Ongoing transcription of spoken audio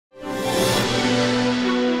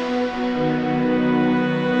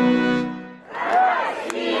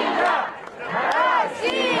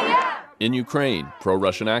In Ukraine,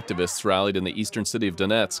 pro-Russian activists rallied in the eastern city of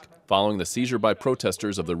Donetsk following the seizure by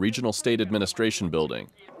protesters of the regional state administration building.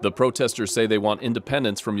 The protesters say they want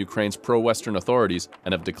independence from Ukraine's pro-Western authorities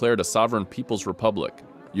and have declared a sovereign people's republic.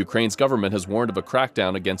 Ukraine's government has warned of a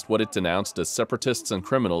crackdown against what it denounced as separatists and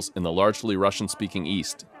criminals in the largely Russian-speaking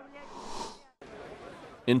East.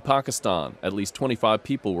 In Pakistan, at least 25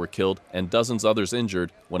 people were killed and dozens others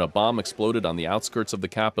injured when a bomb exploded on the outskirts of the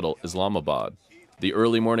capital, Islamabad. The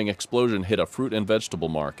early morning explosion hit a fruit and vegetable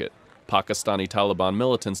market. Pakistani Taliban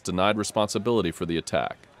militants denied responsibility for the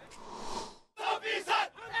attack.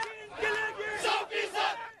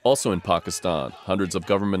 Also in Pakistan, hundreds of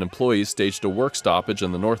government employees staged a work stoppage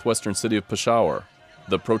in the northwestern city of Peshawar.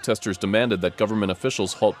 The protesters demanded that government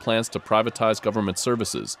officials halt plans to privatize government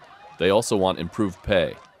services. They also want improved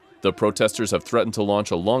pay. The protesters have threatened to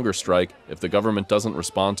launch a longer strike if the government doesn't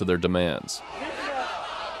respond to their demands.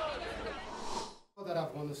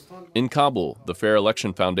 In Kabul, the Fair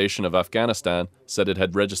Election Foundation of Afghanistan said it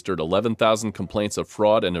had registered 11,000 complaints of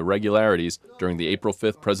fraud and irregularities during the April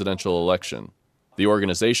 5th presidential election. The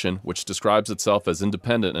organization, which describes itself as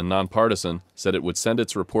independent and nonpartisan, said it would send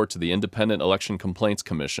its report to the Independent Election Complaints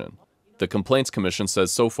Commission. The Complaints Commission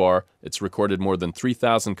says so far it's recorded more than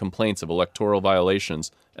 3,000 complaints of electoral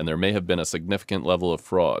violations, and there may have been a significant level of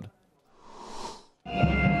fraud.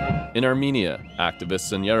 In Armenia,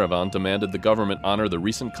 activists in Yerevan demanded the government honor the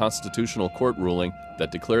recent constitutional court ruling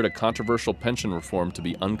that declared a controversial pension reform to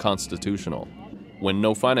be unconstitutional. When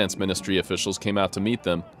no finance ministry officials came out to meet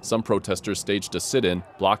them, some protesters staged a sit-in,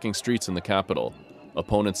 blocking streets in the capital.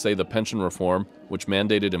 Opponents say the pension reform, which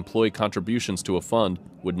mandated employee contributions to a fund,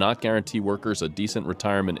 would not guarantee workers a decent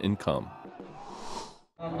retirement income.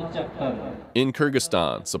 In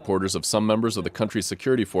Kyrgyzstan, supporters of some members of the country's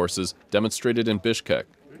security forces demonstrated in Bishkek.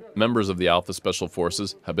 Members of the Alpha Special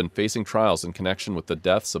Forces have been facing trials in connection with the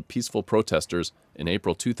deaths of peaceful protesters in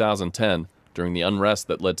April 2010 during the unrest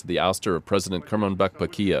that led to the ouster of President Kurmanbek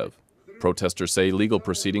Bakiyev. Protesters say legal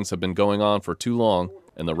proceedings have been going on for too long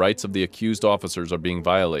and the rights of the accused officers are being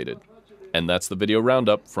violated. And that's the video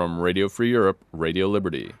roundup from Radio Free Europe, Radio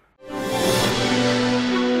Liberty.